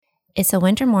It's a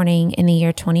winter morning in the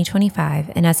year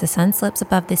 2025, and as the sun slips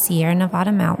above the Sierra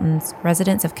Nevada mountains,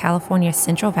 residents of California's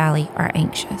Central Valley are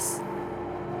anxious.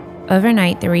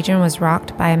 Overnight, the region was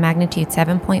rocked by a magnitude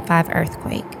 7.5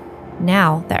 earthquake.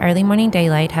 Now, the early morning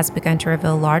daylight has begun to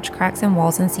reveal large cracks in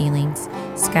walls and ceilings,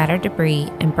 scattered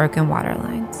debris, and broken water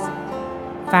lines.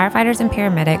 Firefighters and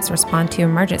paramedics respond to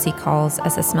emergency calls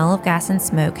as the smell of gas and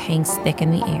smoke hangs thick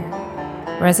in the air.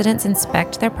 Residents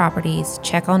inspect their properties,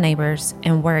 check on neighbors,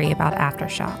 and worry about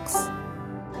aftershocks.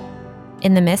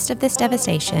 In the midst of this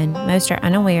devastation, most are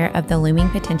unaware of the looming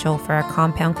potential for a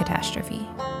compound catastrophe.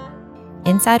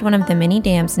 Inside one of the many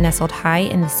dams nestled high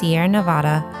in the Sierra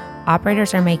Nevada,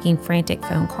 operators are making frantic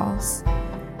phone calls.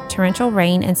 Torrential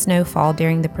rain and snowfall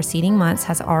during the preceding months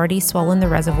has already swollen the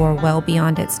reservoir well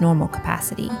beyond its normal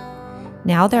capacity.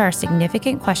 Now there are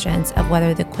significant questions of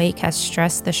whether the quake has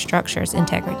stressed the structure's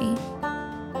integrity.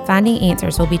 Finding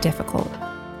answers will be difficult.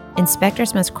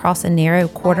 Inspectors must cross a narrow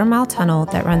quarter-mile tunnel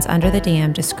that runs under the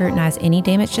dam to scrutinize any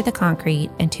damage to the concrete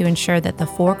and to ensure that the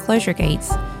 4 closure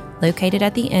gates located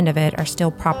at the end of it are still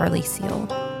properly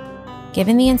sealed.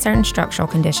 Given the uncertain structural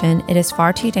condition, it is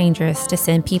far too dangerous to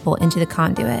send people into the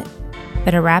conduit,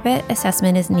 but a rapid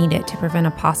assessment is needed to prevent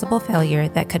a possible failure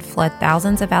that could flood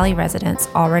thousands of valley residents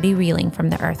already reeling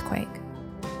from the earthquake.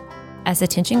 As the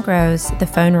tension grows, the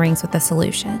phone rings with a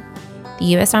solution. The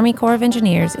U.S. Army Corps of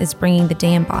Engineers is bringing the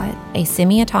DamBot, a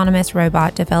semi-autonomous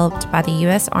robot developed by the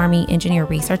U.S. Army Engineer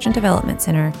Research and Development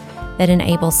Center that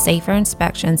enables safer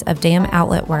inspections of dam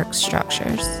outlet works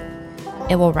structures.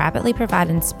 It will rapidly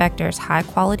provide inspectors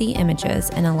high-quality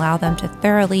images and allow them to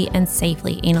thoroughly and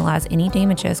safely analyze any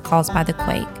damages caused by the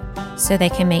quake, so they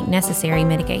can make necessary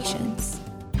mitigations.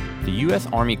 The U.S.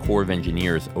 Army Corps of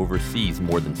Engineers oversees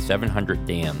more than 700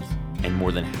 dams, and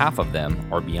more than half of them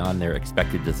are beyond their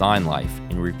expected design life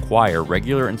and require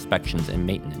regular inspections and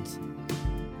maintenance.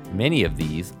 Many of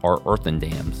these are earthen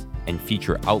dams and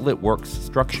feature outlet works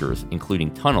structures,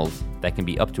 including tunnels that can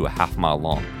be up to a half-mile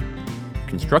long.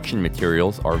 Construction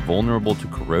materials are vulnerable to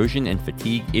corrosion and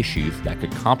fatigue issues that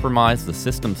could compromise the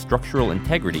system's structural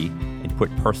integrity and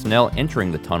put personnel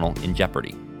entering the tunnel in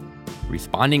jeopardy.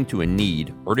 Responding to a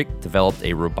need, ERDIC developed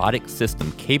a robotic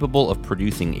system capable of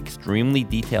producing extremely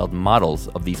detailed models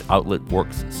of these outlet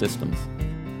works systems.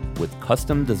 With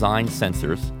custom-designed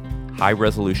sensors,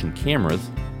 high-resolution cameras,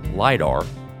 LiDAR,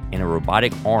 and a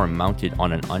robotic arm mounted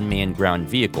on an unmanned ground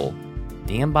vehicle,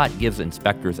 DamBot gives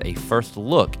inspectors a first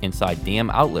look inside dam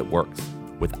outlet works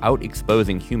without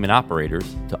exposing human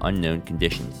operators to unknown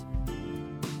conditions.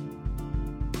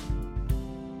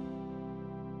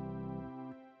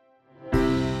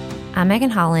 I'm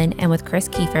Megan Holland, and with Chris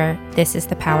Kiefer, this is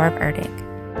The Power of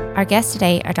ERDIC. Our guests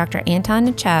today are Dr. Anton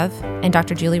Nechev and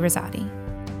Dr. Julie Rosati.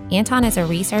 Anton is a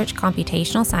research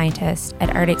computational scientist at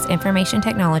ERDIC's Information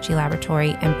Technology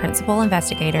Laboratory and principal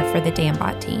investigator for the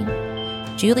DamBot team.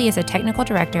 Julie is a technical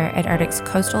director at ERDIC's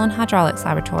Coastal and Hydraulics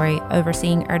Laboratory,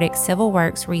 overseeing ERDIC's Civil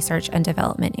Works Research and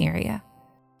Development area.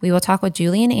 We will talk with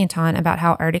Julie and Anton about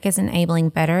how ERDIC is enabling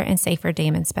better and safer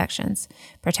dam inspections,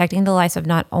 protecting the lives of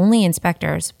not only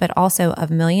inspectors, but also of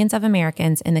millions of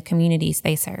Americans in the communities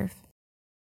they serve.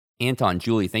 Anton,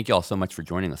 Julie, thank you all so much for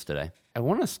joining us today. I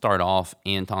want to start off,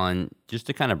 Anton, just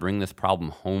to kind of bring this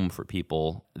problem home for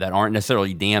people that aren't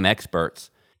necessarily dam experts.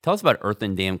 Tell us about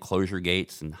earthen dam closure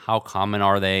gates and how common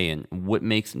are they and what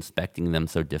makes inspecting them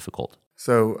so difficult?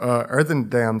 So earthen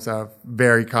dams are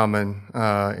very common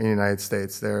in the United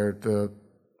States. They're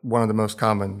one of the most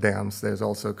common dams. There's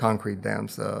also concrete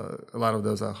dams. A lot of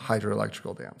those are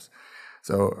hydroelectrical dams.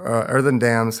 So earthen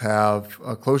dams have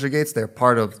closure gates. They're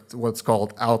part of what's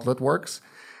called outlet works,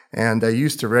 and they're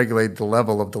used to regulate the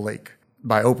level of the lake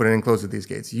by opening and closing these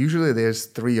gates. Usually there's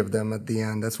 3 of them at the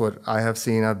end. That's what I have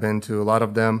seen. I've been to a lot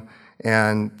of them,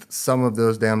 and some of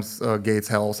those dams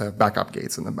gates also have backup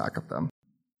gates in the back of them.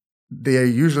 They are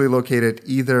usually located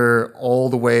either all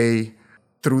the way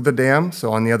through the dam,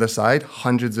 so on the other side,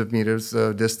 hundreds of meters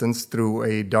distance through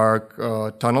a dark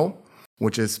tunnel,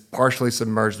 which is partially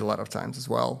submerged a lot of times as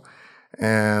well.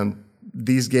 And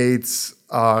these gates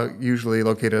are usually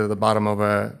located at the bottom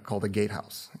of called a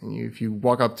gatehouse. And if you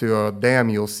walk up to a dam,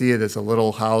 you'll see it as a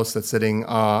little house that's sitting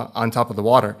on top of the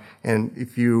water. And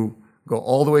if you go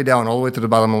all the way down, all the way to the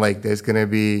bottom of the lake, there's going to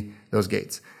be those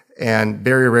gates. And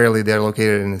very rarely they're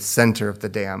located in the center of the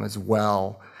dam as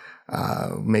well,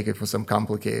 make it for some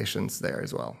complications there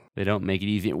as well. They don't make it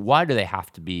easy. Why do they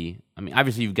have to be? I mean,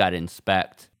 obviously you've got to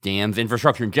inspect dams,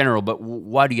 infrastructure in general, but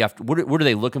why do you have to? What are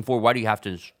they looking for? Why do you have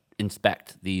to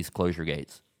inspect these closure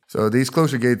gates? So these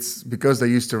closure gates, because they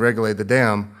used to regulate the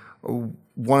dam,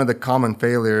 one of the common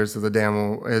failures of the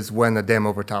dam is when the dam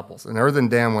overtopples. An earthen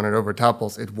dam, when it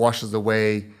overtopples, it washes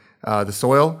away the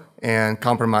soil and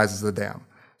compromises the dam.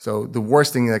 So the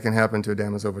worst thing that can happen to a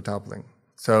dam is overtoppling.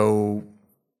 So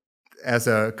as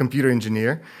a computer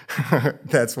engineer,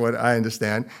 that's what I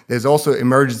understand. There's also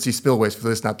emergency spillways for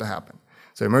this not to happen.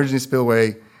 So emergency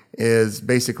spillway is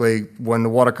basically when the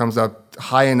water comes up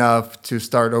high enough to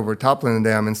start overtoppling the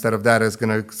dam. Instead of that, it's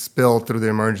going to spill through the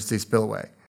emergency spillway.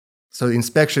 So the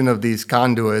inspection of these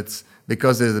conduits,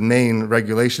 because they're the main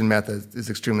regulation method, is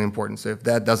extremely important. So if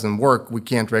that doesn't work, we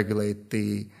can't regulate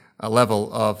the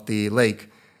level of the lake.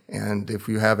 And if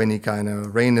you have any kind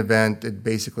of rain event, it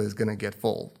basically is going to get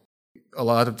full. A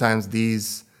lot of times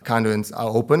these conduits are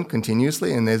open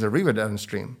continuously and there's a river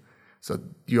downstream. So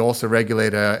you also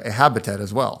regulate a habitat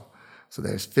as well. So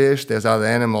there's fish, there's other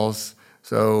animals.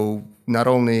 So not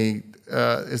only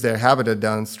is there habitat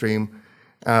downstream,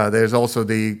 there's also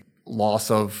the loss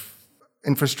of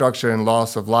infrastructure and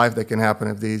loss of life that can happen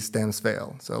if these dams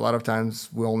fail. So a lot of times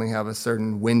we only have a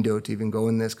certain window to even go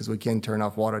in this because we can't turn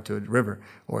off water to a river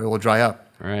or it will dry up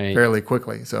fairly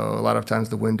quickly. So a lot of times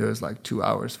the window is like 2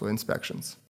 hours for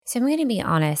inspections. So I'm going to be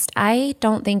honest, I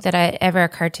don't think that it ever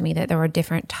occurred to me that there were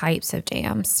different types of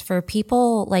dams. For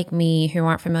people like me who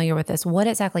aren't familiar with this, what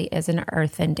exactly is an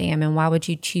earthen dam and why would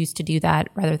you choose to do that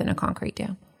rather than a concrete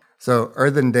dam? So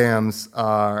earthen dams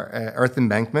are earth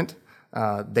embankment.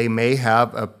 They may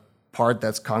have a part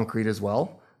that's concrete as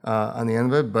well on the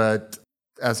end of it, but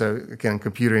as a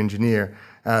computer engineer,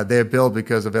 they're built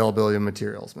because of availability of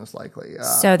materials, most likely.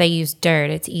 So they use dirt.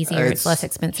 It's easier. It's less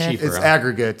expensive. Cheaper, it's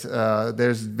aggregate.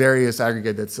 There's various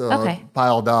aggregate that's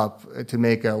piled up to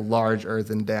make a large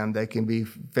earthen dam that can be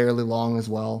fairly long as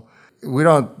well. We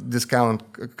don't discount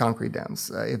concrete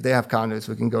dams. If they have conduits,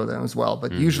 we can go there as well.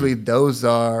 But usually those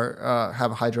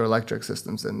have hydroelectric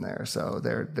systems in there, so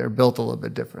they're built a little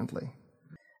bit differently.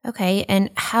 Okay, and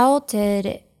how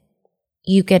did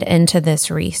you get into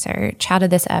this research? How did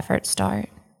this effort start?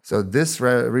 So this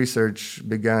research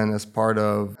began as part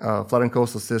of Flood and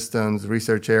Coastal Systems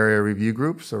Research Area Review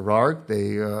Group, so RARG.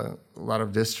 They a lot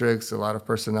of districts, a lot of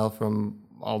personnel from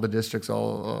all the districts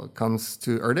comes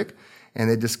to ERDIC. And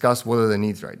they discuss what are the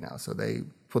needs right now. So they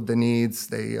put the needs,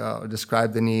 they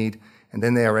describe the need, and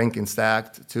then they are rank and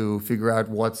stacked to figure out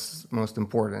what's most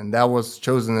important. And that was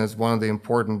chosen as one of the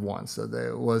important ones. So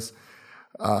there was,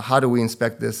 how do we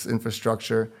inspect this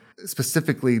infrastructure?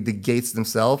 Specifically, the gates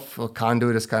themselves. A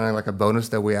conduit is kind of like a bonus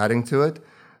that we're adding to it.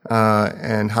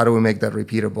 And how do we make that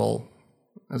repeatable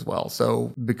as well?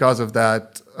 So because of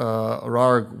that,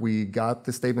 RARG, we got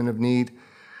the statement of need.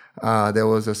 There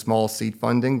was a small seed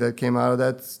funding that came out of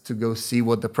that to go see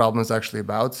what the problem is actually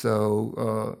about.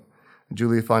 So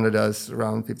Julie funded us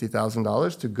around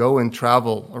 $50,000 to go and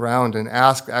travel around and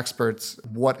ask experts,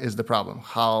 what is the problem?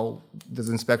 How does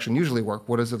inspection usually work?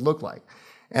 What does it look like?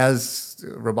 As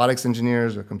robotics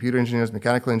engineers or computer engineers,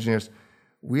 mechanical engineers,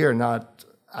 we are not...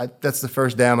 that's the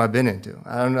first dam I've been into.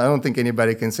 I don't think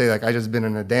anybody can say, like, I just been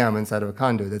in a dam inside of a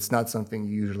conduit. That's not something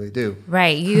you usually do.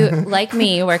 Right. You, like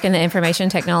me, work in the information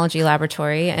technology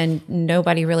laboratory, and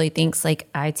nobody really thinks like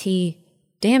IT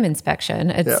dam inspection.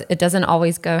 It doesn't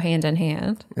always go hand in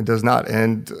hand. It does not.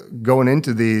 And going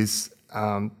into these,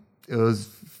 it was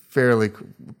fairly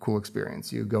cool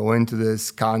experience. You go into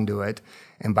this conduit,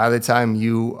 and by the time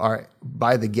you are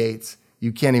by the gates,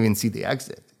 you can't even see the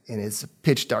exit. And it's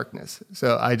pitch darkness.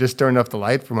 So I just turned off the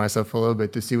light for myself for a little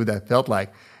bit to see what that felt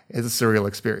like. It's a surreal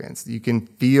experience. You can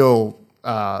feel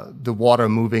the water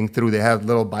moving through. They have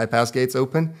little bypass gates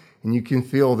open, and you can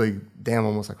feel the dam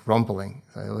almost like rumbling.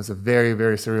 So it was a very,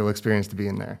 very surreal experience to be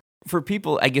in there. For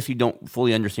people, I guess, who don't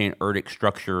fully understand ERDIC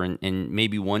structure and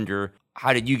maybe wonder,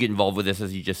 how did you get involved with this,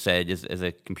 as you just said, as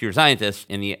a computer scientist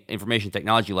in the information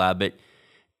technology lab? But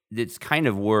it's kind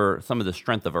of where some of the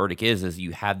strength of ERDIC is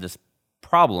you have this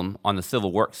problem on the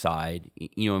civil works side,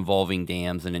 involving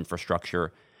dams and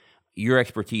infrastructure. Your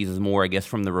expertise is more, I guess,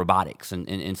 from the robotics.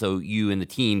 And so you and the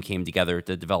team came together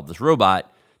to develop this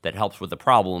robot that helps with the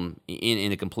problem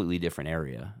in a completely different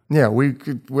area. Yeah, we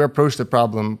approached the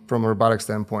problem from a robotics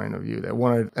standpoint of view. They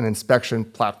wanted an inspection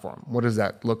platform. What does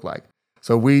that look like?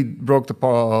 So we broke the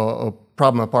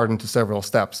problem apart into several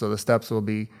steps. So the steps will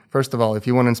be, first of all, if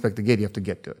you want to inspect the gate, you have to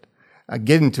get to it.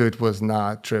 Getting to it was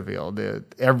not trivial.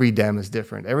 Every dam is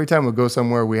different. Every time we go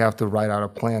somewhere, we have to write out a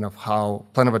plan of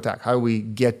attack. How do we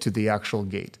get to the actual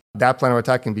gate? That plan of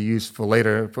attack can be used for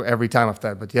later, for every time of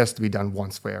that, but it has to be done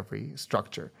once for every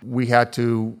structure. We had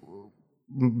to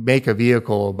make a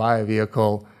vehicle or buy a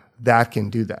vehicle that can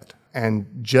do that. And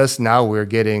just now we're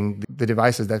getting the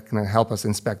devices that can help us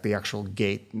inspect the actual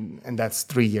gate, and that's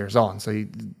 3 years on. So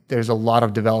there's a lot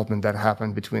of development that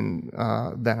happened between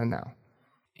then and now.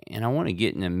 And I want to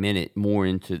get in a minute more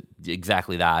into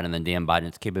exactly that and then DamBot and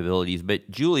its capabilities. But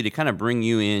Julie, to kind of bring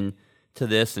you in to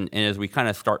this, and as we kind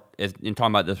of start in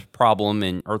talking about this problem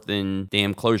in earthen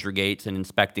dam closure gates and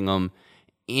inspecting them,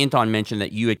 Anton mentioned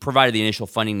that you had provided the initial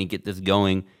funding to get this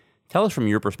going. Tell us from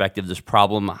your perspective this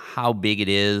problem, how big it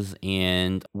is,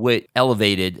 and what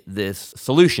elevated this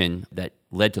solution that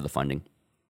led to the funding.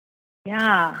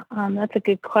 Yeah, that's a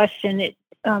good question.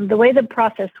 The way the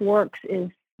process works is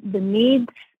the needs,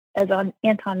 as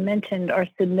Anton mentioned, are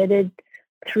submitted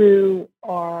through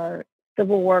our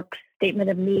Civil Works Statement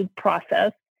of Need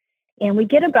process. And we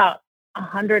get about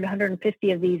 100,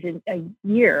 150 of these in a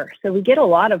year. So we get a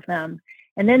lot of them.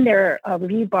 And then they're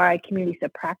reviewed by communities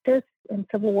of practice in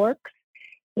Civil Works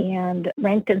and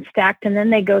ranked and stacked. And then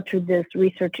they go through this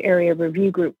research area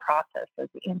review group process, as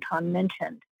Anton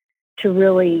mentioned, to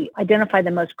really identify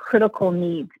the most critical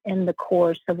needs in the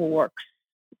core Civil Works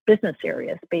business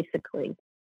areas, basically.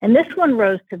 And this one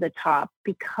rose to the top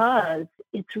because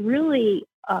it's really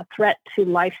a threat to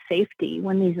life safety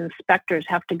when these inspectors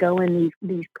have to go in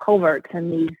these culverts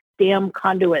and these dam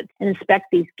conduits and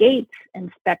inspect these gates,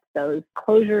 inspect those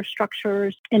closure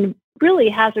structures, and really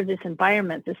hazardous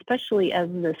environments, especially as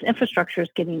this infrastructure is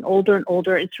getting older and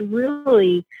older. It's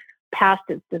really past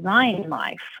its design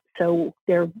life. So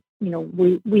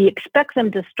we expect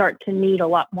them to start to need a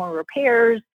lot more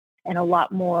repairs and a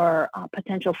lot more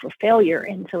potential for failure.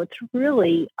 And so it's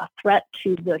really a threat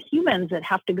to the humans that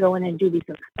have to go in and do these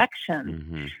inspections.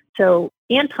 Mm-hmm. So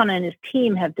Anton and his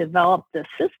team have developed a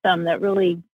system that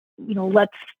really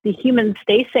lets the humans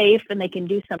stay safe, and they can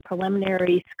do some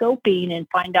preliminary scoping and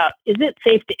find out, is it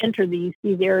safe to enter these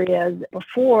areas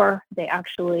before they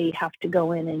actually have to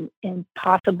go in and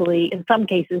possibly, in some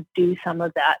cases, do some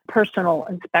of that personal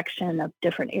inspection of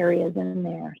different areas in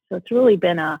there. So it's really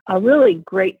been a really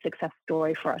great success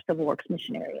story for our Civil Works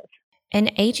mission areas. And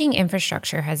aging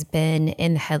infrastructure has been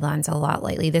in the headlines a lot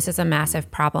lately. This is a massive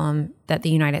problem that the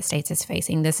United States is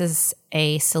facing. This is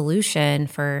a solution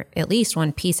for at least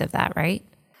one piece of that, right?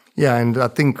 Yeah, and I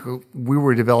think we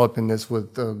were developing this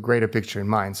with a greater picture in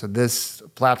mind. So this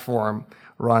platform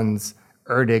runs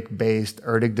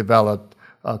ERDIC-developed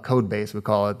code base, we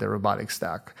call it the robotic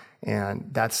stack. And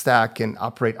that stack can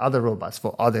operate other robots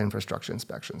for other infrastructure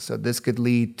inspections. So this could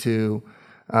lead to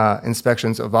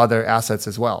inspections of other assets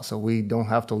as well. So we don't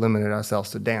have to limit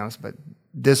ourselves to dams, but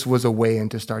this was a way in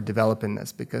to start developing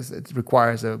this because it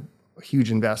requires a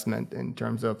huge investment in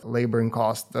terms of labor and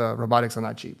cost. Robotics are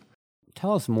not cheap.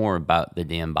 Tell us more about the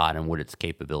DamBot and what its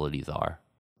capabilities are.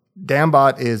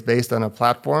 DamBot is based on a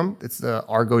platform. It's the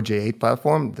Argo J8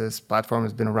 platform. This platform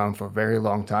has been around for a very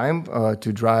long time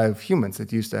to drive humans.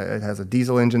 It has a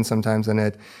diesel engine sometimes in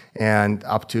it, and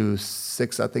up to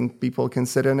 6, I think, people can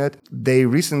sit in it. They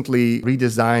recently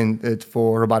redesigned it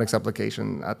for robotics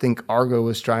application. I think Argo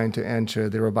was trying to enter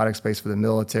the robotic space for the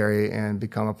military and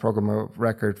become a program of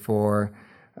record for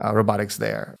robotics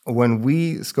there. When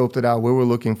we scoped it out, we were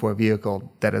looking for a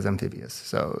vehicle that is amphibious.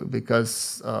 So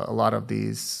because a lot of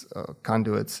these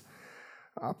conduits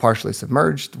are partially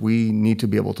submerged, we need to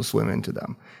be able to swim into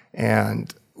them.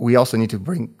 And we also need to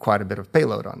bring quite a bit of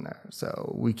payload on there.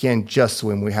 So we can't just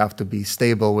swim. We have to be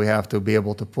stable. We have to be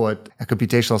able to put a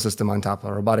computational system on top of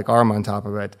it, a robotic arm on top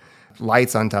of it,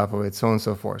 lights on top of it, so on and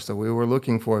so forth. So we were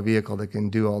looking for a vehicle that can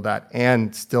do all that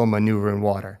and still maneuver in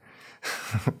water.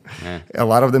 Yeah. A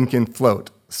lot of them can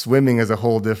float. Swimming is a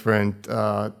whole different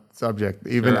subject.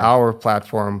 Even our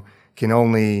platform can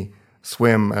only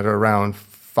swim at around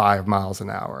 5 miles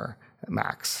an hour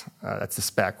max. That's the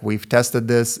spec. We've tested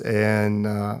this in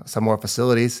some more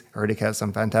facilities. ERDIC has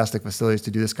some fantastic facilities to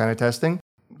do this kind of testing.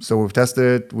 So we've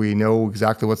tested it. We know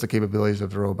exactly what's the capabilities of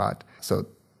the robot. So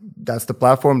that's the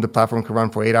platform. The platform can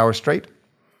run for 8 hours straight.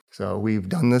 So we've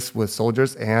done this with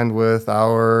soldiers and with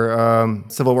our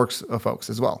Civil Works folks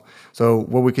as well. So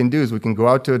what we can do is we can go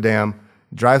out to a dam,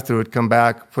 drive through it, come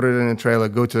back, put it in a trailer,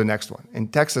 go to the next one. In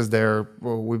Texas,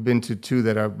 we've been to 2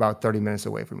 that are about 30 minutes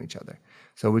away from each other.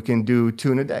 So we can do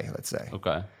 2 in a day, let's say.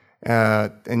 Okay.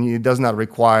 And it does not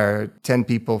require 10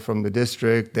 people from the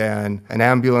district and an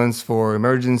ambulance for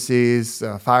emergencies,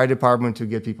 a fire department to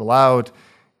get people out.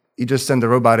 You just send the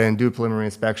robot in, do a preliminary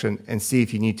inspection, and see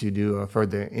if you need to do a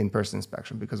further in-person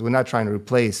inspection, because we're not trying to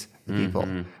replace the people,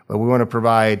 but we want to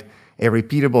provide a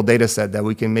repeatable data set that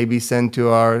we can maybe send to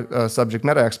our subject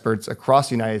matter experts across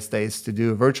the United States to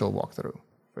do a virtual walkthrough,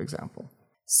 for example.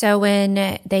 So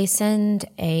when they send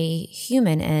a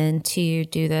human in to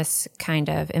do this kind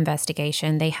of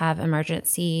investigation, they have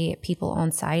emergency people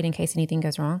on site in case anything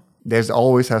goes wrong? There's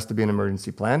always has to be an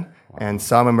emergency plan, and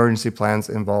some emergency plans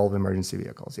involve emergency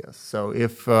vehicles, yes. So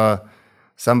if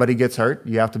somebody gets hurt,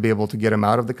 you have to be able to get them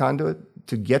out of the conduit.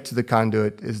 To get to the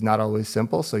conduit is not always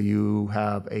simple, so you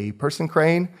have a person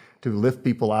crane to lift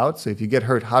people out. So if you get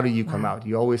hurt, how do you come out?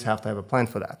 You always have to have a plan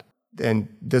for that.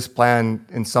 And this plan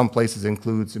in some places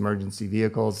includes emergency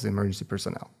vehicles, emergency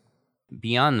personnel.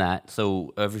 Beyond that,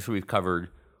 so obviously we've covered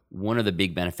one of the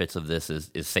big benefits of this is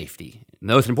safety, the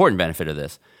most important benefit of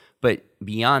this. But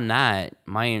beyond that,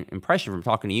 my impression from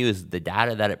talking to you is the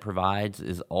data that it provides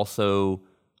is also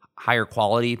higher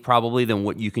quality probably than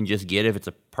what you can just get if it's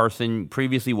a person.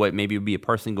 Previously, what maybe would be a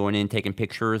person going in, taking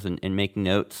pictures and making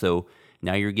notes. So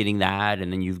now you're getting that,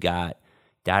 and then you've got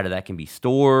data that can be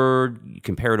stored, you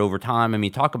compare it over time. I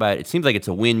mean, talk about it. It seems like it's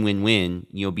a win-win-win,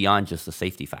 beyond just the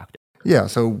safety factor. Yeah,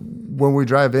 so when we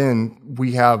drive in,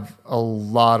 we have a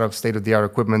lot of state-of-the-art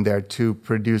equipment there to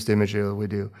produce the imagery that we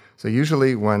do. So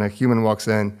usually when a human walks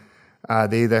in,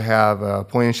 they either have a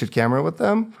point-and-shoot camera with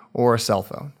them or a cell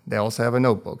phone. They also have a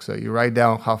notebook. So you write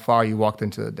down how far you walked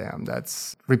into the dam.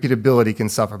 That's repeatability can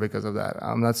suffer because of that.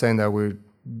 I'm not saying that we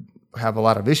have a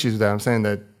lot of issues with that. I'm saying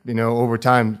that, over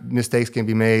time, mistakes can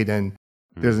be made and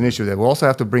there's an issue there. We also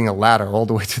have to bring a ladder all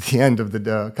the way to the end of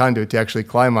the conduit to actually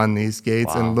climb on these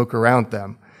gates and look around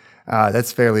them.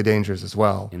 That's fairly dangerous as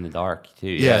well. In the dark, too.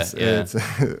 Yes. Yeah.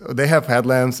 They have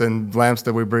headlamps and lamps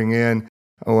that we bring in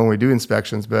when we do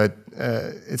inspections, but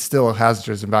it's still a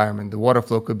hazardous environment. The water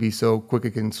flow could be so quick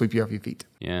it can sweep you off your feet.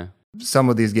 Yeah. Some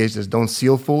of these gates just don't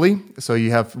seal fully, so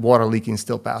you have water leaking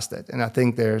still past it. And I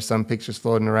think there's some pictures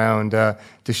floating around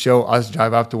to show us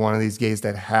drive up to one of these gates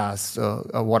that has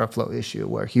a water flow issue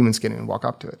where humans can't even walk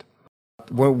up to it.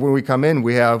 When we come in,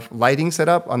 we have lighting set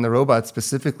up on the robot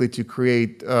specifically to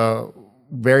create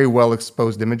very well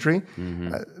exposed imagery.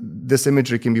 This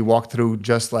imagery can be walked through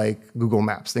just like Google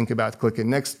Maps. Think about clicking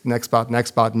next spot,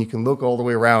 and you can look all the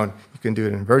way around. You can do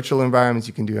it in virtual environments,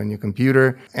 you can do it on your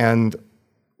computer. And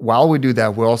while we do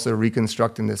that, we're also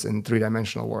reconstructing this in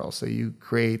three-dimensional world. So you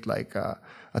create like a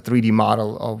 3D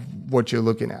model of what you're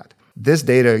looking at. This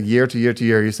data, year to year to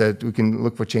year, you said we can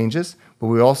look for changes, but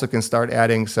we also can start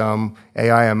adding some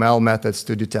AI ML methods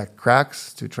to detect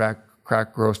cracks, to track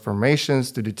crack growth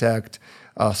formations, to detect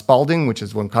spalding, which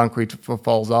is when concrete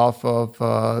falls off of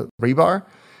rebar.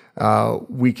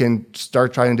 We can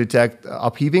start trying to detect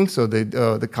upheaving, so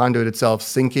the conduit itself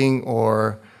sinking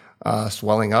or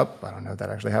swelling up. I don't know if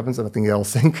that actually happens. I think it'll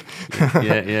sink.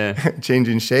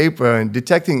 Changing shape and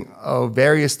detecting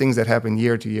various things that happen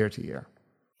year to year to year.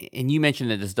 And you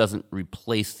mentioned that this doesn't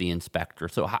replace the inspector.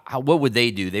 So what would they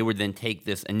do? They would then take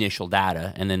this initial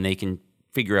data and then they can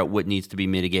figure out what needs to be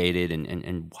mitigated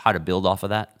and how to build off of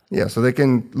that? Yeah, so they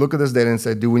can look at this data and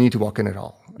say, do we need to walk in at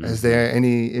all? Is there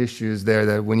any issues there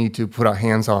that we need to put our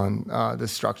hands on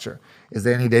this structure? Is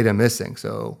there any data missing?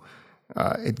 So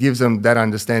it gives them that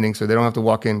understanding so they don't have to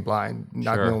walk in blind,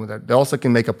 not knowing that. They also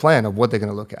can make a plan of what they're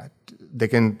going to look at. They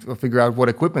can figure out what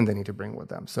equipment they need to bring with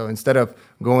them. So instead of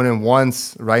going in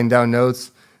once, writing down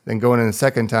notes, then going in a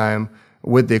second time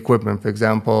with the equipment, for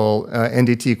example,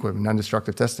 NDT equipment,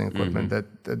 non-destructive testing equipment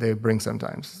that they bring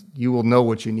sometimes, you will know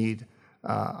what you need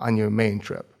on your main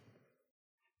trip.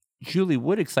 Julie,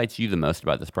 what excites you the most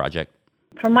about this project?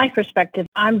 From my perspective,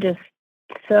 I'm just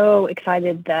so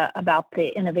excited about the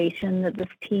innovation that this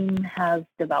team has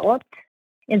developed.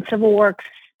 In Civil Works,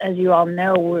 as you all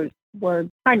know, we're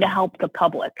trying to help the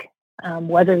public,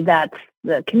 whether that's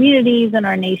the communities in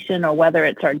our nation or whether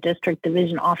it's our district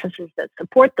division offices that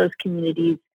support those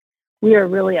communities. We are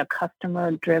really a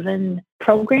customer-driven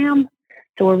program.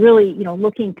 So we're really,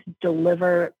 looking to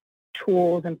deliver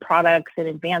tools and products and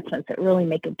advancements that really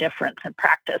make a difference in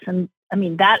practice. And I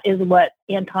mean, that is what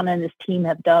Anton and his team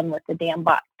have done with the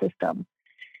DamBot system.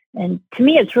 And to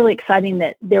me, it's really exciting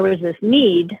that there was this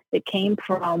need that came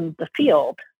from the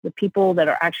field, the people that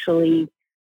are actually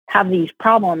have these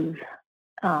problems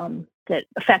that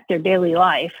affect their daily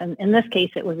life. And in this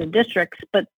case, it was the districts,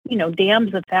 but,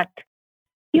 dams affect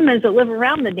humans that live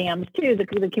around the dams too,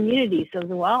 the communities as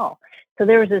well. So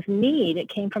there was this need. It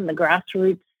came from the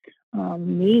grassroots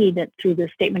need through the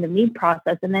statement of need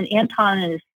process. And then Anton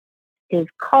and his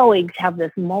colleagues have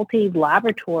this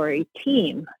multi-laboratory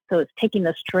team. So it's taking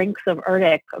the strengths of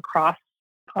ERDIC across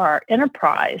our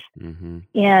enterprise.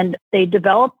 And they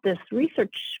developed this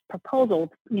research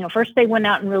proposal. First they went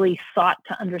out and really sought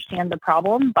to understand the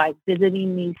problem by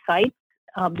visiting these sites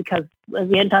because,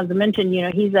 as Anton mentioned,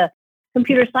 he's a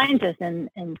computer scientist,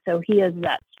 and so he has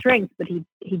that strength, but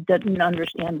he doesn't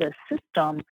understand the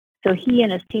system. So he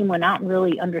and his team went out and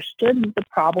really understood the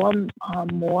problem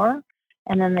more.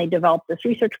 And then they developed this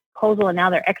research proposal, and now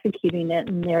they're executing it.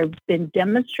 And they've been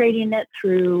demonstrating it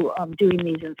through doing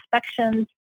these inspections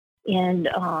and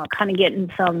kind of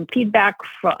getting some feedback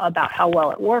about how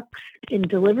well it works in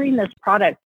delivering this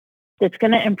product that's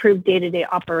going to improve day-to-day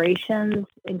operations,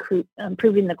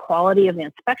 improving the quality of the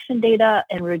inspection data,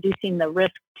 and reducing the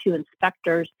risk to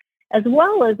inspectors, as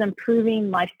well as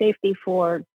improving life safety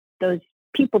for those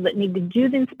people that need to do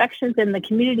the inspections and the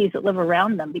communities that live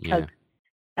around them. Because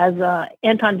as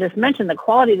Anton just mentioned, the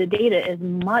quality of the data is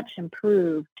much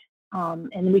improved.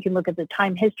 And we can look at the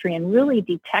time history and really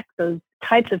detect those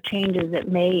types of changes that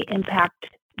may impact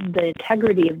the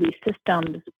integrity of these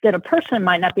systems that a person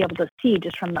might not be able to see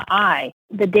just from the eye.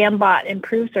 The DamBot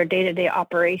improves our day-to-day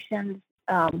operations,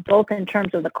 both in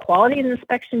terms of the quality of the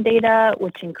inspection data,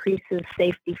 which increases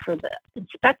safety for the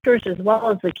inspectors, as well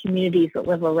as the communities that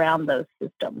live around those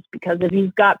systems. Because if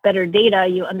you've got better data,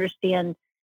 you understand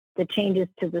the changes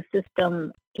to the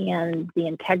system and the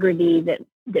integrity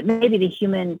that maybe the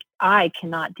human eye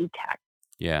cannot detect.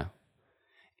 Yeah.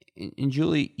 And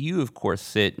Julie, you, of course,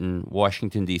 sit in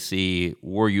Washington, D.C.,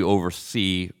 where you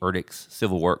oversee ERDIC's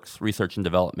Civil Works Research and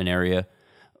Development area.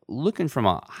 Looking from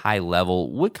a high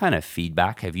level, what kind of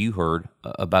feedback have you heard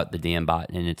about the DamBot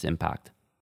and its impact?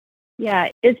 Yeah,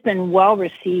 it's been well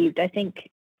received. I think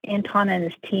Anton and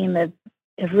his team have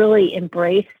really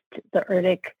embraced the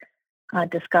ERDIC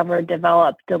discover,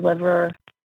 develop, deliver,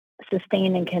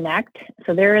 sustain, and connect.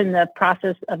 So they're in the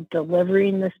process of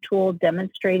delivering this tool,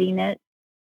 demonstrating it.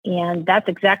 And that's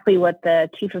exactly what the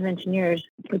Chief of Engineers,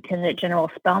 Lieutenant General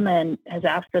Spellman, has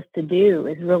asked us to do,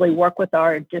 is really work with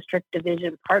our district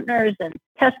division partners and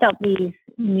test out these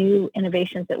new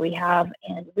innovations that we have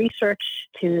and research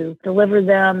to deliver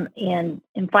them and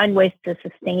find ways to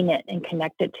sustain it and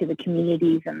connect it to the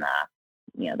communities and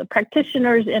the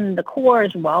practitioners in the Corps,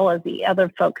 as well as the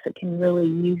other folks that can really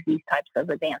use these types of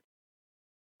advances.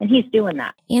 And he's doing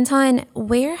that. Anton,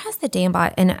 where has the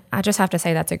DamBot, and I just have to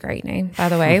say that's a great name, by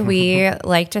the way. We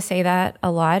like to say that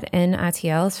a lot in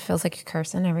ITL. It feels like you're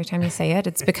cursing every time you say it.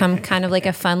 It's become kind of like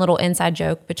a fun little inside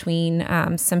joke between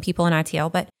some people in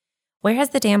ITL. But where has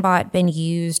the DamBot been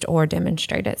used or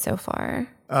demonstrated so far?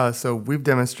 So we've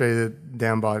demonstrated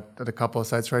DamBot at a couple of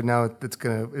sites right now. It's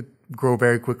going to grow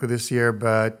very quickly this year,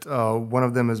 but one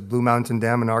of them is Blue Mountain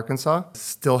Dam in Arkansas,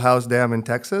 Stillhouse Dam in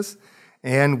Texas.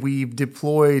 And we've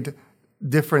deployed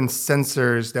different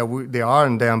sensors they are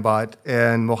in DamBot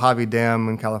in Mojave Dam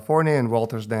in California and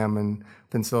Walters Dam in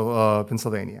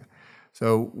Pennsylvania.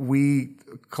 So we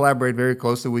collaborate very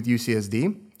closely with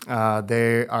UCSD.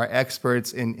 They are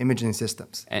experts in imaging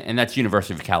systems. And that's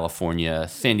University of California,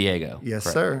 San Diego. Yes,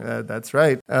 correct? Sir. That's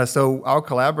right. So our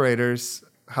collaborators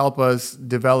help us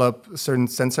develop certain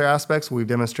sensor aspects. We've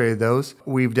demonstrated those.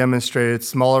 We've demonstrated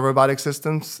smaller robotic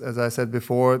systems. As I said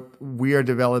before, we are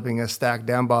developing a stack.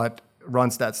 DamBot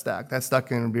runs that stack. That stack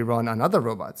can be run on other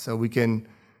robots. So we can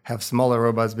have smaller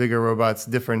robots, bigger robots,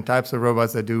 different types of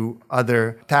robots that do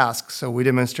other tasks. So we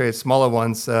demonstrate smaller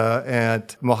ones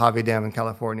at Mojave Dam in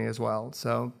California as well.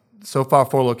 So far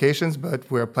 4 locations, but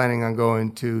we're planning on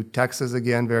going to Texas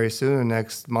again very soon, in the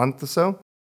next month or so.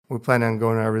 We're planning on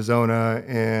going to Arizona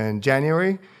in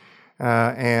January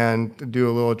and do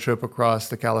a little trip across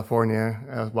to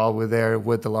California while we're there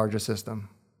with the larger system.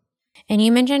 And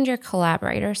you mentioned your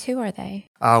collaborators. Who are they?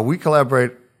 We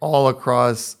collaborate all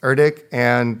across ERDIC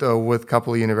and with a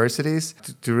couple of universities.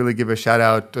 To really give a shout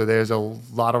out, there's a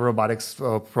lot of robotics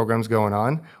programs going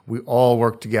on. We all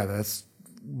work together. It's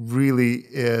really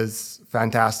is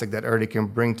fantastic that ERDIC can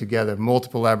bring together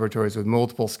multiple laboratories with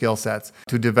multiple skill sets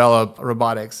to develop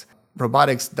robotics.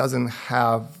 Robotics doesn't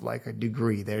have like a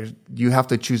degree. You have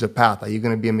to choose a path. Are you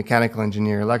going to be a mechanical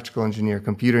engineer, electrical engineer,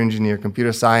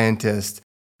 computer scientist,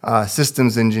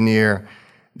 systems engineer?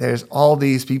 There's all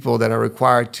these people that are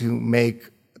required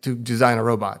to design a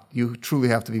robot. You truly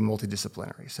have to be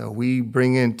multidisciplinary. So we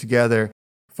bring in together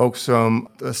folks from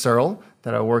CERL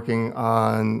that are working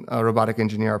on a robotic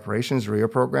engineer operations REA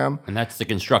program. And that's the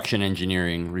Construction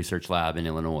Engineering Research Lab in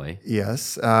Illinois.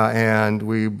 Yes, and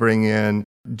we bring in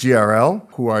GRL,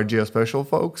 who are geospatial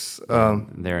folks.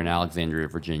 They're in Alexandria,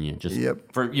 Virginia. Just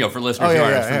for listeners who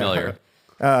aren't familiar.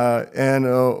 And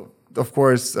of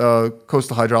course,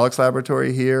 Coastal Hydraulics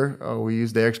Laboratory here. We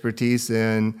use their expertise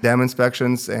in dam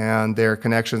inspections and their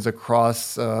connections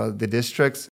across the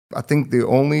districts. I think the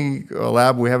only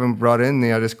lab we haven't brought in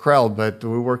yet is Krell, but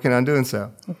we're working on doing so.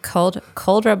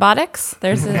 Cold robotics?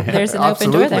 There's an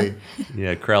open door there.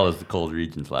 Yeah, Krell is the Cold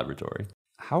Regions Laboratory.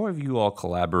 How have you all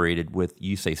collaborated with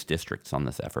USACE districts on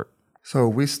this effort? So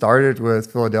we started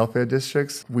with Philadelphia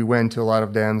districts. We went to a lot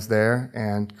of dams there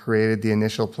and created the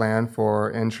initial plan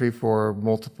for entry for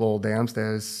multiple dams.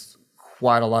 There's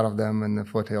quite a lot of them in the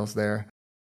foothills there.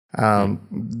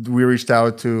 We reached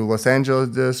out to Los Angeles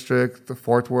district, the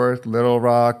Fort Worth, Little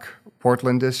Rock,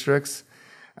 Portland districts.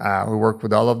 We work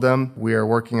with all of them. We are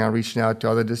working on reaching out to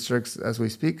other districts as we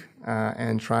speak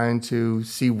and trying to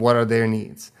see what are their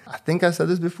needs. I think I said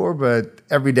this before, but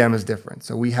every dam is different.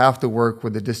 So we have to work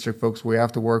with the district folks. We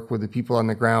have to work with the people on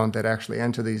the ground that actually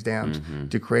enter these dams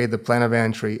to create the plan of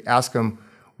entry, ask them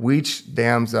which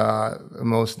dams are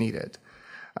most needed.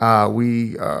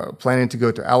 We are planning to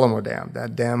go to Alamo Dam.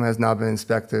 That dam has now been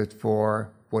inspected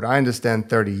for, what I understand,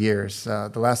 30 years.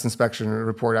 The last inspection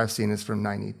report I've seen is from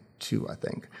 92, I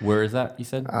think. Where is that, you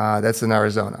said? That's in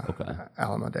Arizona, Okay.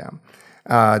 Alamo Dam.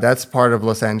 That's part of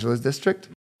Los Angeles district.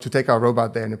 To take our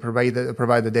robot there and to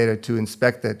provide the data to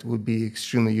inspect it would be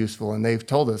extremely useful. And they've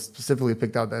told us, specifically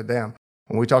picked out that dam.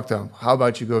 When we talked to them, how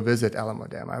about you go visit Alamo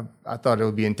Dam? I thought it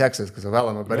would be in Texas because of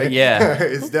Alamo, but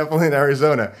it's definitely in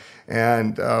Arizona.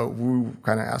 And we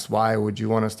kind of asked, why would you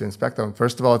want us to inspect them?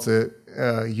 First of all, it's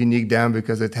a unique dam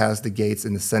because it has the gates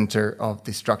in the center of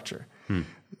the structure.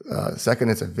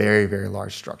 Second, it's a very, very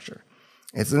large structure.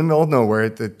 It's in the middle of nowhere.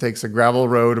 It takes a gravel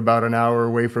road about an hour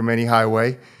away from any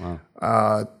highway.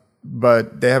 Wow.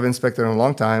 But they have inspected it in a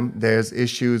long time. There's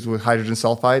issues with hydrogen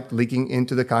sulfide leaking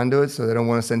into the conduit, so they don't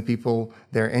want to send people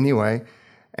there anyway.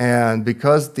 And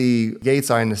because the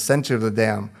gates are in the center of the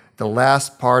dam, the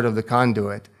last part of the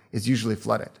conduit is usually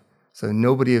flooded. So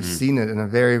nobody has seen it in a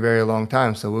very, very long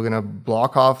time. So we're going to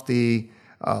block off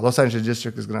Los Angeles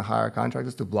District is going to hire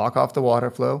contractors to block off the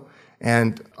water flow.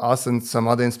 And us and some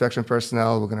other inspection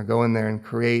personnel, we're going to go in there and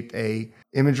create a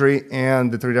imagery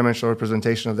and the three-dimensional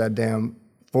representation of that dam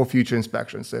for future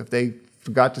inspection. So if they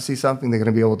forgot to see something, they're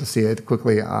going to be able to see it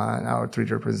quickly on our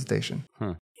 3D representation.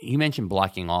 You mentioned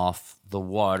blocking off the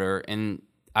water, and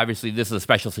obviously this is a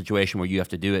special situation where you have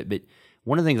to do it, but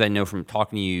one of the things I know from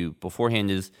talking to you beforehand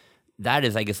is that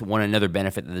is, I guess, another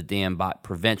benefit that the DamBot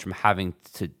prevents from having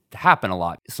to happen a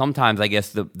lot. Sometimes, I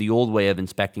guess, the old way of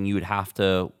inspecting, you would have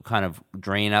to kind of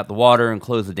drain out the water and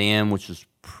close the dam, which is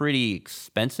pretty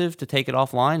expensive to take it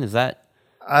offline. Is that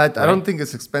I don't think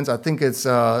it's expensive. I think it's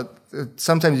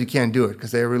sometimes you can't do it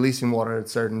because they're releasing water at a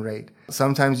certain rate.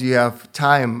 Sometimes you have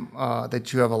time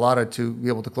that you have allotted to be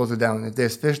able to close it down. If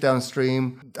there's fish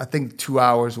downstream, I think 2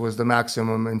 hours was the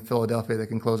maximum in Philadelphia that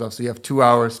can close off. So you have 2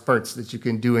 hour spurts that you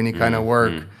can do any kind of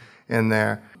work in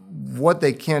there. What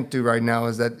they can't do right now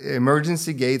is that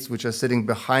emergency gates, which are sitting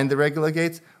behind the regular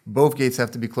gates, both gates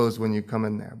have to be closed when you come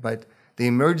in there. But the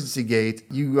emergency gate,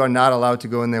 you are not allowed to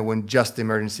go in there when just the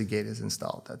emergency gate is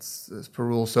installed. That's per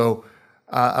rule. So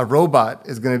a robot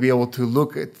is going to be able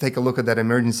to take a look at that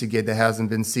emergency gate that hasn't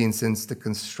been seen since the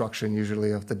construction,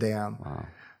 usually, of the dam. Wow.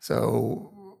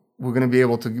 So we're going to be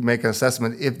able to make an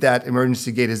assessment if that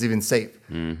emergency gate is even safe.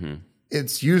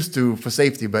 It's used for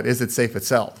safety, but is it safe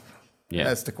itself? Yeah.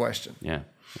 That's the question. Yeah.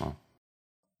 Wow.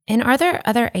 And are there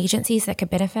other agencies that could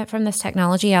benefit from this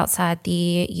technology outside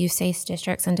the USACE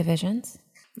districts and divisions?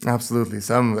 Absolutely.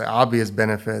 Some of the obvious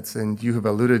benefits, and you have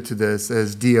alluded to this,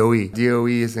 is DOE. DOE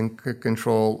is in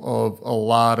control of a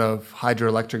lot of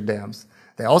hydroelectric dams.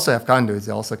 They also have conduits.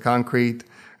 They also concrete.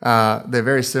 They're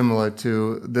very similar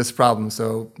to this problem,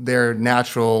 so they're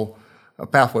natural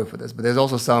pathway for this. But there's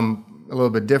also some a little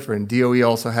bit different. DOE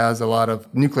also has a lot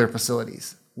of nuclear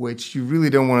facilities, which you really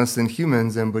don't want to send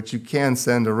humans in, but you can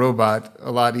send a robot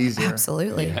a lot easier.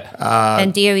 Absolutely.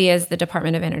 And DOE is the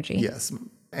Department of Energy. Yes.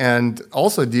 And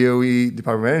also DOE,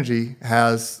 Department of Energy,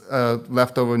 has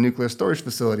leftover nuclear storage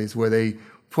facilities where they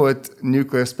put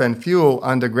nuclear spent fuel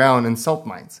underground in salt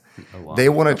mines. Oh, wow. They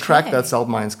want to track that salt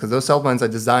mines because those salt mines are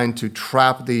designed to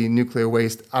trap the nuclear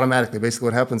waste automatically. Basically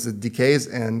what happens is it decays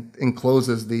and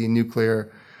encloses the nuclear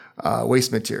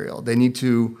waste material. They need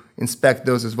to inspect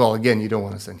those as well. Again, you don't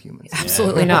want to send humans.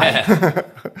 Absolutely not.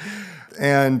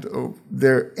 And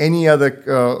there any other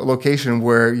location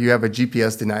where you have a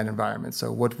GPS denied environment.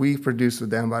 So what we produce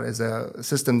with DamBot is a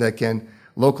system that can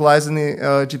localize in the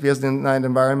GPS denied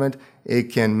environment.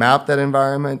 It can map that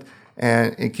environment,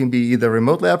 and it can be either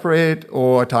remotely operated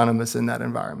or autonomous in that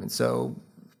environment. So,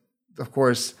 of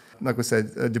course, like we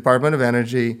said, Department of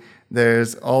Energy.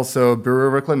 There's also Bureau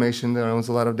of Reclamation that owns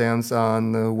a lot of dams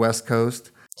on the West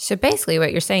Coast. So basically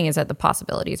what you're saying is that the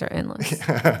possibilities are endless.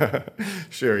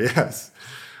 Sure, yes.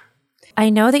 I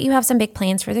know that you have some big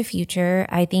plans for the future.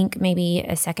 I think maybe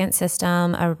a second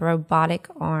system, a robotic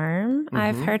arm.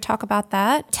 I've heard talk about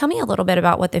that. Tell me a little bit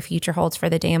about what the future holds for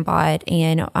the DamBot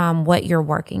and what you're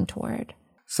working toward.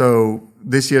 So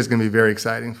this year is going to be very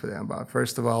exciting for DamBot.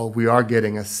 First of all, we are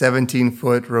getting a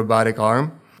 17-foot robotic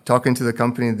arm. Talking to the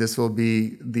company, this will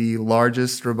be the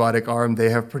largest robotic arm they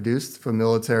have produced for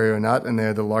military or not, and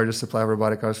they're the largest supply of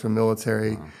robotic arms for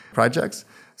military projects.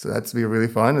 So that's going to be really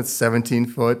fun. It's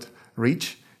 17-foot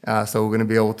reach. So we're going to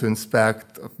be able to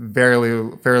inspect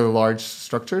fairly large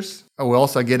structures. We're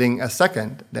also getting a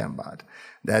second DamBot.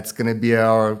 That's going to be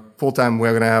our full-time.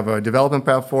 We're going to have a development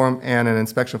platform and an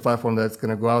inspection platform that's going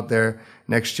to go out there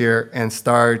next year and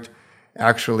start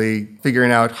actually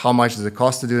figuring out how much does it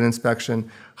cost to do an inspection,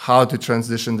 how to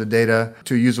transition the data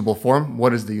to usable form.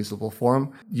 What is the usable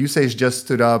form? USAGE just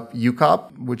stood up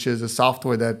UCOP, which is a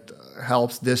software that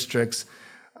helps districts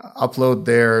upload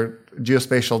their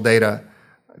geospatial data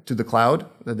to the cloud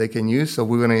that they can use. So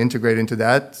we're going to integrate into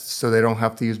that so they don't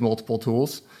have to use multiple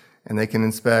tools, and they can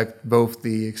inspect both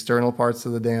the external parts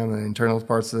of the dam and internal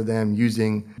parts of the dam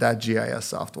using that GIS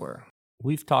software.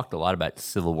 We've talked a lot about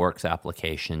civil works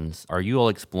applications. Are you all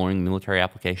exploring military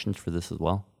applications for this as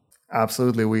well?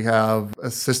 Absolutely. We have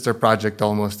a sister project,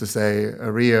 almost to say,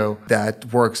 Rio,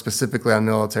 that works specifically on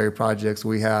military projects.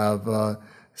 We have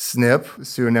SNP,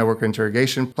 Sewer Network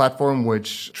Interrogation Platform,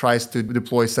 which tries to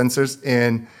deploy sensors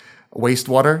in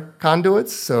wastewater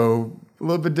conduits. So a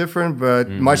little bit different, but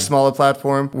much smaller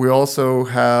platform. We also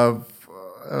have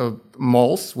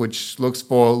MOLS, which looks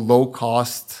for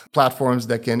low-cost platforms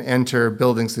that can enter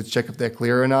buildings to check if they're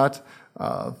clear or not.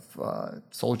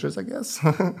 Soldiers, I guess.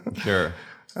 Sure.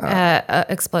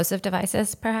 Explosive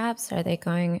devices, perhaps? Are they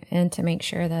going in to make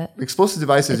sure that explosive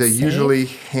devices are usually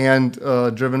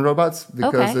hand-driven robots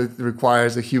because it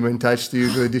requires a human touch to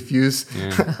usually defuse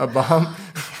a bomb.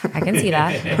 I can see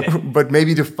that. But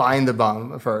maybe to find the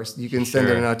bomb first. You can send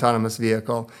it in an autonomous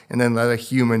vehicle and then let a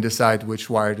human decide which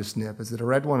wire to snip. Is it a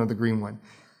red one or the green one?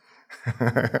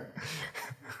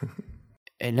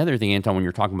 Another thing, Anton, when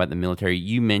you're talking about the military,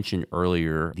 you mentioned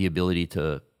earlier the ability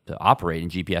to operate in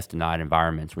GPS-denied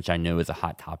environments, which I know is a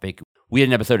hot topic. We had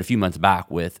an episode a few months back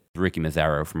with Ricky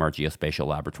Mazzaro from our geospatial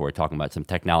laboratory talking about some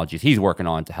technologies he's working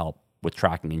on to help with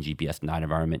tracking in GPS-denied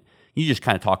environment. You just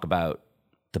kind of talk about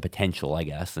the potential, I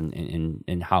guess,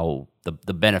 and how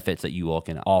the benefits that you all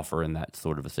can offer in that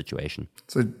sort of a situation.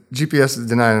 So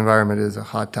GPS-denied environment is a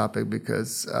hot topic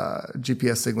because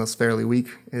GPS signal is fairly weak.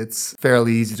 It's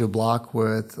fairly easy to block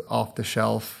with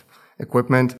off-the-shelf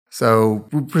equipment. So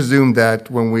we presume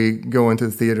that when we go into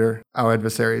the theater, our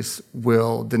adversaries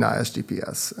will deny us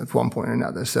GPS at one point or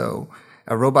another. So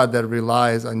a robot that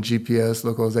relies on GPS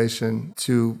localization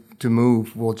to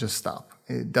move will just stop.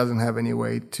 It doesn't have any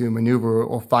way to maneuver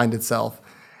or find itself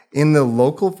in the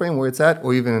local frame where it's at,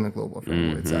 or even in a global frame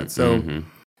where it's at. So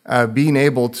being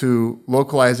able to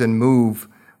localize and move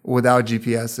without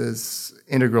GPS is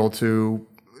integral to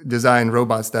design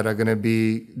robots that are going to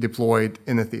be deployed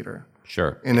in the theater.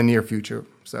 Sure. In the near future.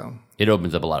 So it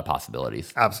opens up a lot of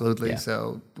possibilities. Absolutely. Yeah.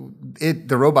 So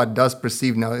the robot does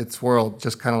perceive now its world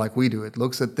just kind of like we do. It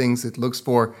looks at things. It looks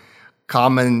for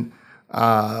common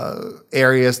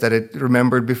areas that it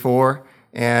remembered before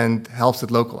and helps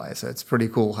it localize. So it's pretty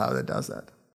cool how it does that.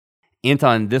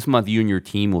 Anton, this month you and your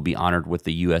team will be honored with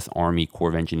the U.S. Army Corps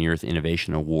of Engineers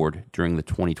Innovation Award during the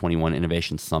 2021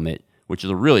 Innovation Summit, which is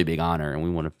a really big honor, and we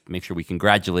want to make sure we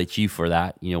congratulate you for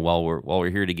that, while we're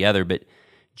here together. But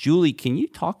Julie, can you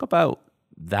talk about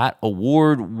that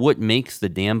award? What makes the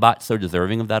DamBot so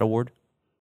deserving of that award?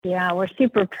 Yeah, we're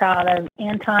super proud of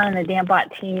Anton and the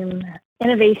DamBot team.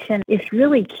 Innovation is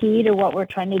really key to what we're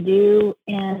trying to do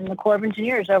in the Corps of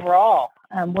Engineers overall.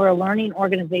 We're a learning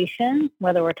organization,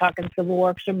 whether we're talking civil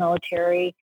works or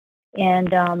military. And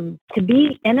to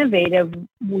be innovative,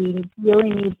 we really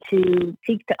need to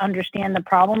seek to understand the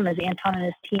problem, as Anton and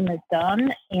his team has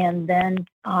done, and then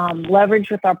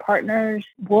leverage with our partners,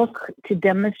 work to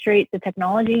demonstrate the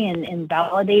technology and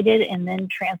validate it, and then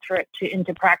transfer it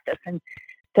into practice. And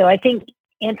so I think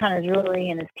Anton is really,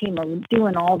 and his team are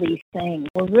doing all these things.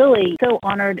 We're really so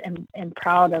honored and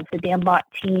proud of the DamBot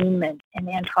team and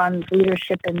Anton's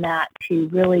leadership in that to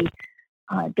really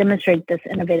demonstrate this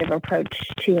innovative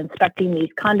approach to inspecting these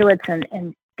conduits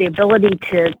and the ability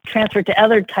to transfer to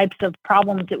other types of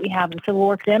problems that we have in civil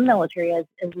works and military, as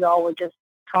we all were just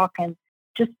talking.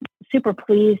 Just super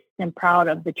pleased and proud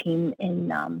of the team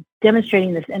in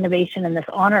demonstrating this innovation and this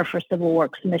honor for civil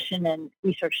works mission and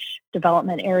research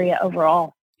development area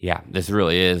overall. Yeah, this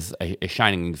really is a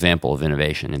shining example of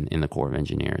innovation in the Corps of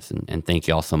Engineers. And thank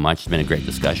you all so much. It's been a great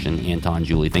discussion. Anton,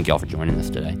 Julie, thank you all for joining us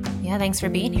today. Yeah, thanks for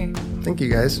being here. Thank you,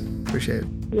 guys. Appreciate it.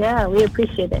 Yeah, we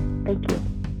appreciate it. Thank you.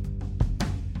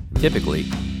 Typically,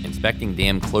 inspecting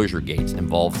dam closure gates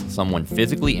involves someone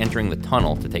physically entering the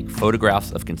tunnel to take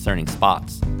photographs of concerning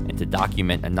spots and to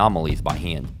document anomalies by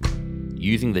hand.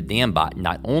 Using the DamBot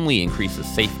not only increases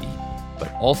safety,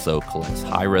 but also collects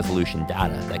high-resolution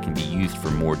data that can be used for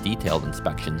more detailed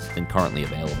inspections than currently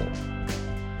available.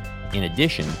 In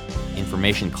addition,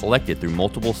 information collected through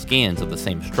multiple scans of the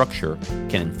same structure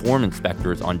can inform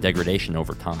inspectors on degradation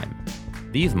over time.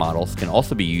 These models can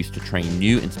also be used to train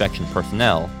new inspection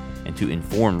personnel and to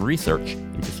inform research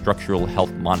into structural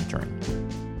health monitoring.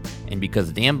 And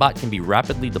because DamBot can be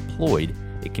rapidly deployed,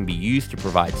 it can be used to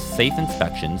provide safe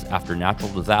inspections after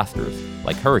natural disasters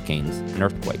like hurricanes and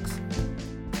earthquakes.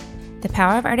 The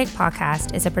Power of Arctic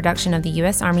podcast is a production of the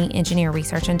U.S. Army Engineer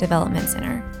Research and Development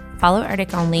Center. Follow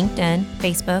Arctic on LinkedIn,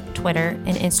 Facebook, Twitter,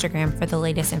 and Instagram for the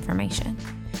latest information.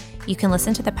 You can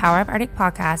listen to the Power of Arctic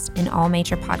podcast in all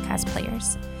major podcast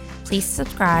players. Please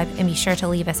subscribe and be sure to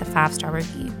leave us a 5-star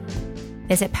review.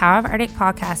 Visit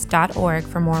powerofarcticpodcast.org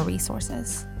for more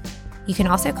resources. You can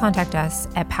also contact us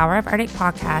at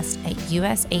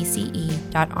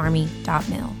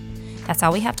powerofarcticpodcast@usace.army.mil. That's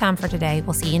all we have time for today.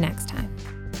 We'll see you next time.